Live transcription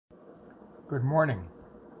Good morning.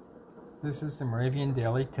 This is the Moravian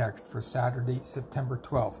Daily Text for Saturday, September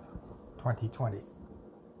 12th, 2020.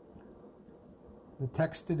 The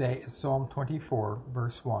text today is Psalm 24,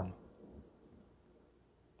 verse 1.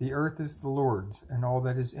 The earth is the Lord's and all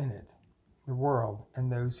that is in it, the world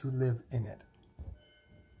and those who live in it.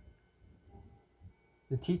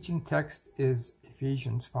 The teaching text is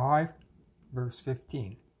Ephesians 5, verse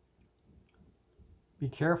 15. Be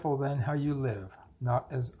careful then how you live, not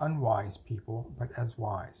as unwise people, but as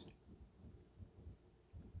wise.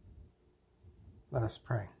 Let us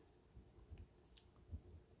pray.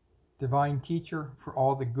 Divine Teacher, for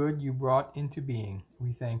all the good you brought into being,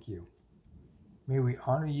 we thank you. May we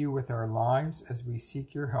honor you with our lives as we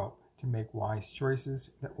seek your help to make wise choices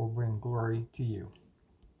that will bring glory to you.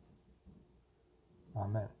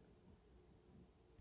 Amen.